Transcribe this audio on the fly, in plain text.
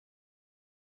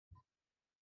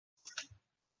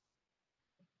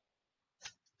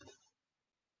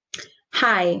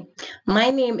Hi,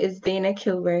 my name is Dainah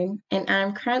Kilburn, and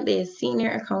I'm currently a senior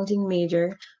accounting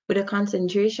major with a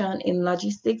concentration in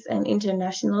logistics and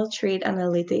international trade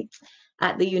analytics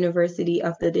at the University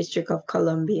of the District of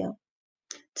Columbia.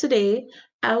 Today,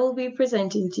 I will be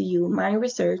presenting to you my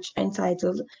research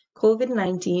entitled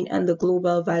COVID-19 and the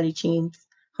Global Value Chains: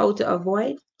 How to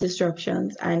Avoid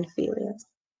Disruptions and Failures.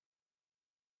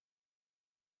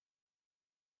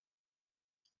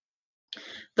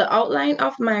 The outline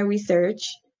of my research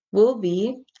will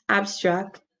be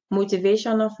abstract,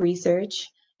 motivation of research,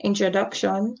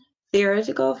 introduction,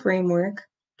 theoretical framework,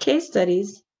 case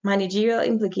studies, managerial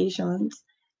implications,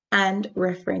 and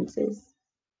references.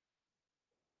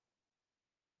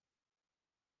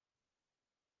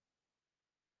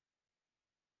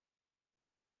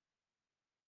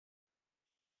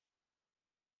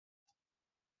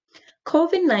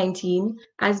 COVID-19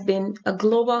 has been a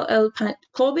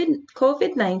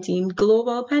COVID-19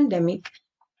 global pandemic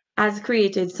has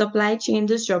created supply chain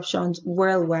disruptions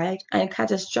worldwide and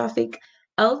catastrophic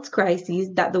health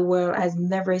crises that the world has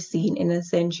never seen in a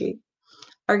century.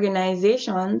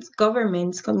 Organizations,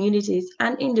 governments, communities,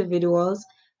 and individuals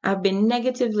have been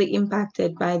negatively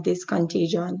impacted by this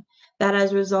contagion that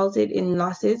has resulted in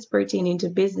losses pertaining to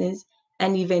business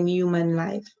and even human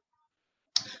life.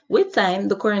 With time,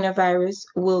 the coronavirus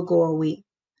will go away.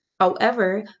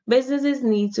 However, businesses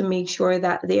need to make sure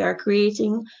that they are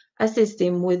creating a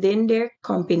system within their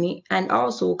company, and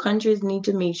also countries need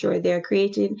to make sure they are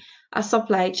creating a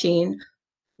supply chain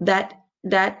that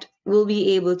will be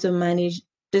able to manage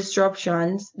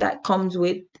disruptions that comes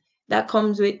with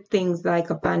things like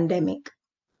a pandemic.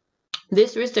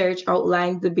 This research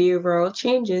outlines the behavioral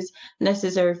changes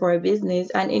necessary for business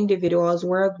and individuals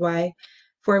worldwide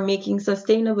for making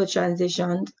sustainable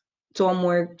transitions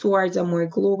towards a more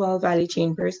global value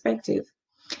chain perspective.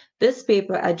 This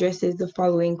paper addresses the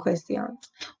following questions.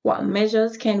 What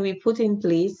measures can we put in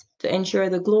place to ensure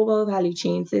the global value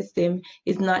chain system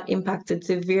is not impacted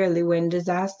severely when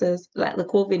disasters like the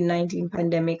COVID-19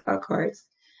 pandemic occurs?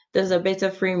 Does a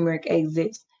better framework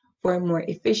exist for a more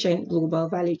efficient global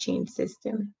value chain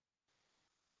system?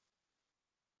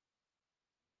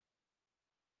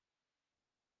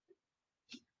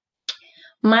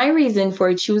 My reason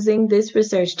for choosing this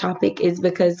research topic is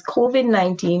because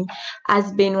COVID-19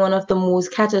 has been one of the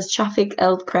most catastrophic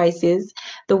health crises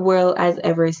the world has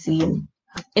ever seen.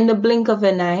 In the blink of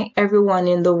an eye, everyone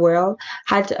in the world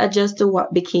had to adjust to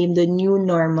what became the new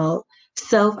normal: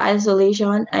 self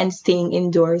isolation and staying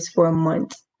indoors for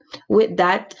months. With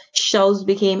that, shelves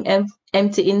became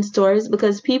empty in stores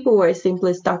because people were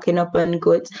simply stocking up on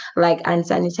goods like hand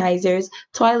sanitizers,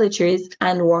 toiletries,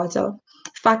 and water.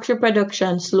 Factory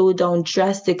production slowed down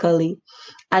drastically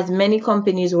as many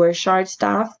companies were short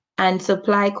staffed and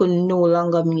supply could no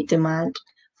longer meet demand.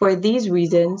 For these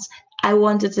reasons, I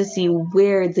wanted to see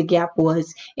where the gap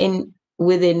was in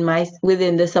within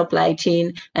the supply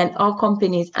chain, and how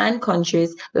companies and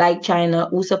countries like China,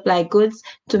 who supply goods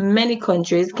to many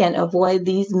countries, can avoid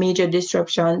these major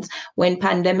disruptions when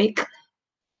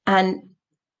and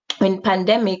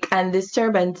pandemic and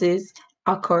disturbances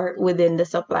occur within the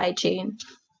supply chain.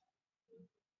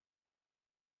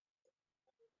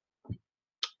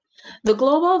 The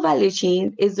global value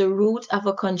chain is the root of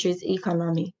a country's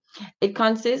economy. It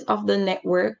consists of the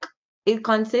network it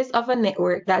consists of a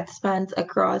network that spans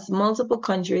across multiple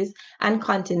countries and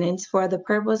continents for the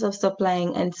purpose of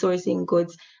supplying and sourcing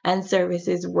goods and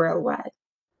services worldwide.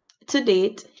 To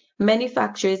date, many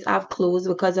factories have closed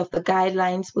because of the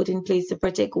guidelines put in place to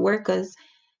protect workers.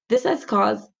 This has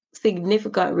caused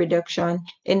significant reduction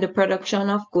in the production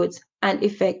of goods, and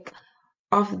effect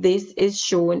of this is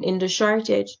shown in the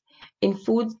shortage in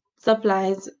food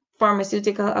supplies,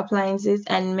 pharmaceutical appliances,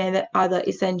 and many other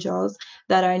essentials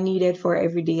that are needed for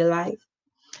everyday life.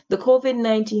 The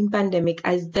COVID-19 pandemic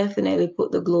has definitely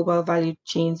put the global value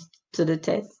chains to the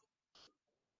test.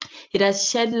 It has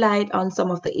shed light on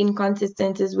some of the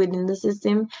inconsistencies within the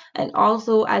system, and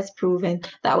also has proven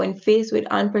that when faced with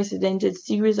unprecedented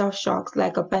series of shocks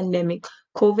like a pandemic,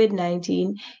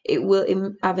 COVID-19, it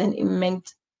will have an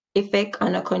immense effect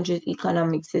on a country's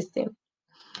economic system.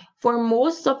 For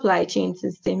most supply chain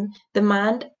systems,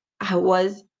 demand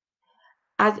was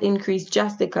has increased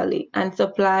drastically, and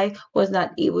supply was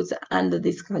not able to handle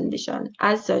this condition.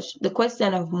 As such, the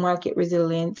question of market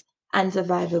resilience and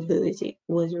survivability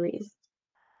was raised.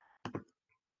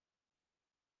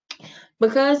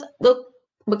 Because the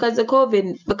because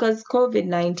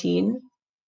COVID-19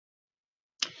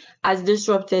 has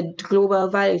disrupted global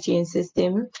value chain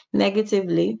system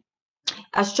negatively,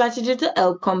 a strategy to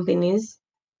help companies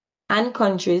and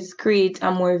countries create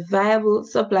a more viable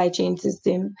supply chain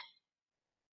system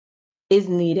is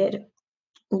needed.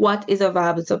 What is a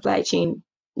viable supply chain,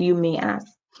 you may ask?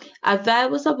 A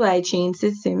viable supply chain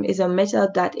system is a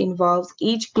method that involves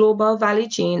each global value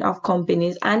chain of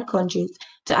companies and countries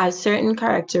to have certain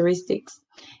characteristics.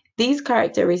 These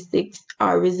characteristics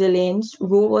are resilience,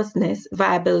 robustness,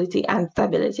 viability, and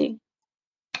stability.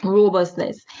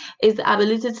 Robustness is the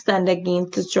ability to stand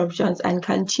against disruptions and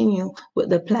continue with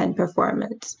the planned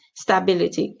performance.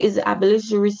 Stability is the ability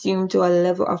to resume to a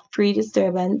level of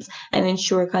pre-disturbance and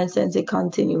ensure consistent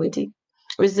continuity.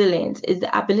 Resilience is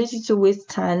the ability to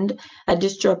withstand a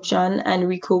disruption and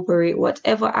recuperate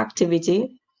whatever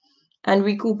activity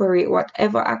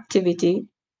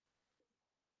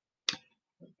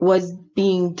was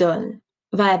being done.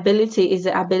 Viability is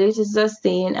the ability to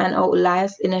sustain and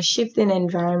outlast in a shifting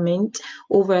environment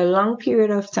over a long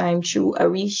period of time through a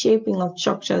reshaping of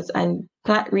structures and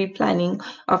replanning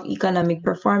of economic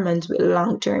performance with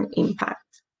long-term impact.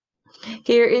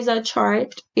 Here is a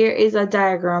chart, here is a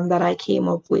diagram that I came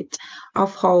up with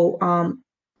of how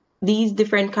these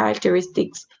different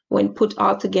characteristics, when put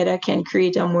all together, can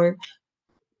create a more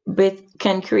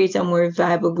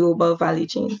viable global value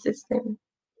chain system.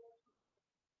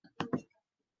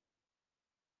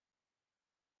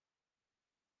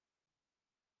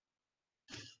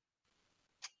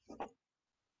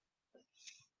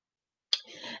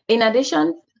 In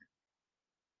addition,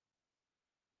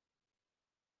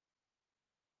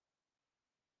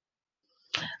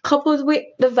 coupled with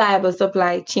the viable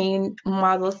supply chain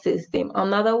model system,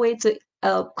 another way to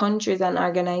help countries and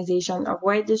organizations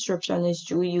avoid disruption is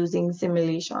through using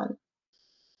simulation.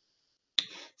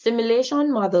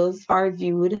 Simulation models are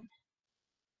viewed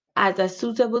as a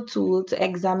suitable tool to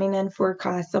examine and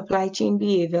forecast supply chain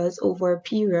behaviors over a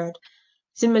period.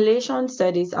 Simulation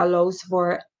studies allows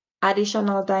for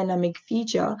additional dynamic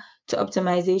feature to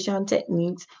optimization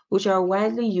techniques which are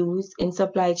widely used in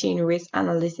supply chain risk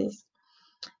analysis.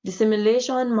 The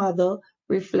simulation model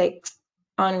reflects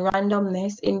on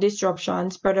randomness in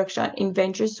disruptions, production,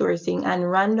 inventory sourcing, and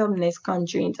randomness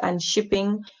constraints and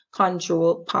shipping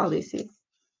control policies.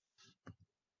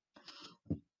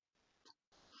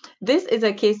 This is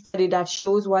a case study that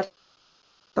shows what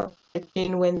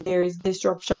when there is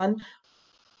disruption,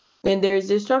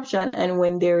 and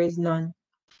when there is none.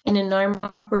 In a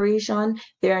normal operation,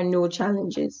 there are no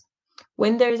challenges.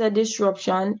 When there is a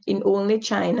disruption in only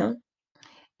China,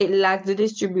 it lacks the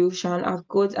distribution of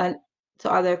goods and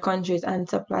to other countries, and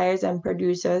suppliers and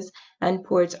producers and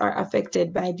ports are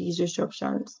affected by these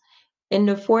disruptions. In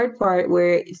the fourth part,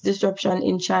 where it's disruption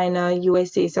in China,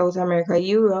 USA, South America,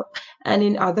 Europe, and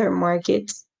in other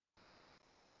markets,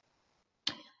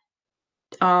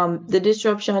 the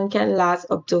disruption can last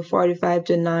up to 45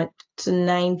 to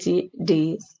 90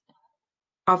 days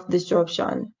of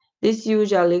disruption. This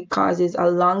usually causes a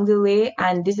long delay,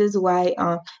 and this is why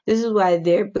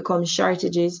there become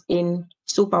shortages in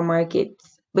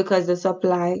supermarkets because the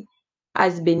supply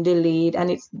has been delayed,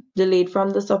 and it's delayed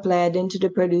from the supplier then to the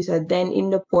producer, then in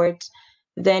the port,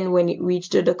 then when it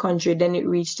reached to the country, then it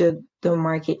reached to the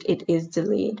market, it is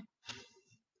delayed.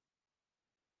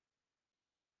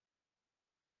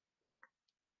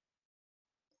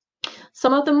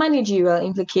 Some of the managerial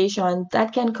implications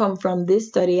that can come from this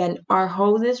study and are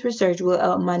how this research will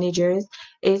help managers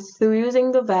is through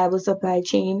using the viable supply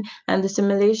chain and the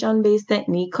simulation-based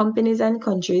technique, companies and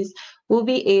countries will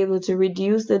be able to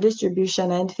reduce the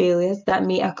distribution and failures that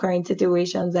may occur in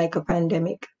situations like a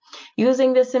pandemic.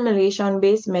 Using the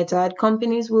simulation-based method,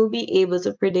 companies will be able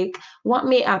to predict what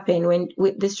may happen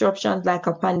with disruptions like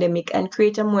a pandemic and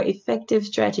create a more effective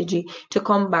strategy to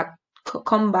combat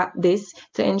this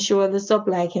to ensure the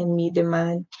supply can meet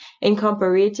demand.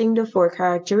 Incorporating the four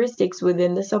characteristics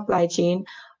within the supply chain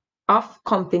of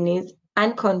companies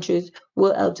and countries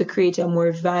will help to create a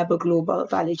more viable global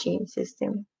value chain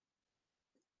system.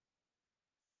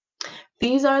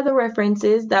 These are the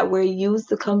references that were used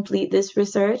to complete this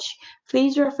research.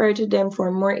 Please refer to them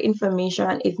for more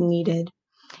information if needed.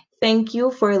 Thank you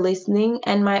for listening,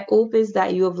 and my hope is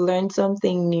that you have learned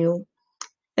something new.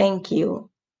 Thank you.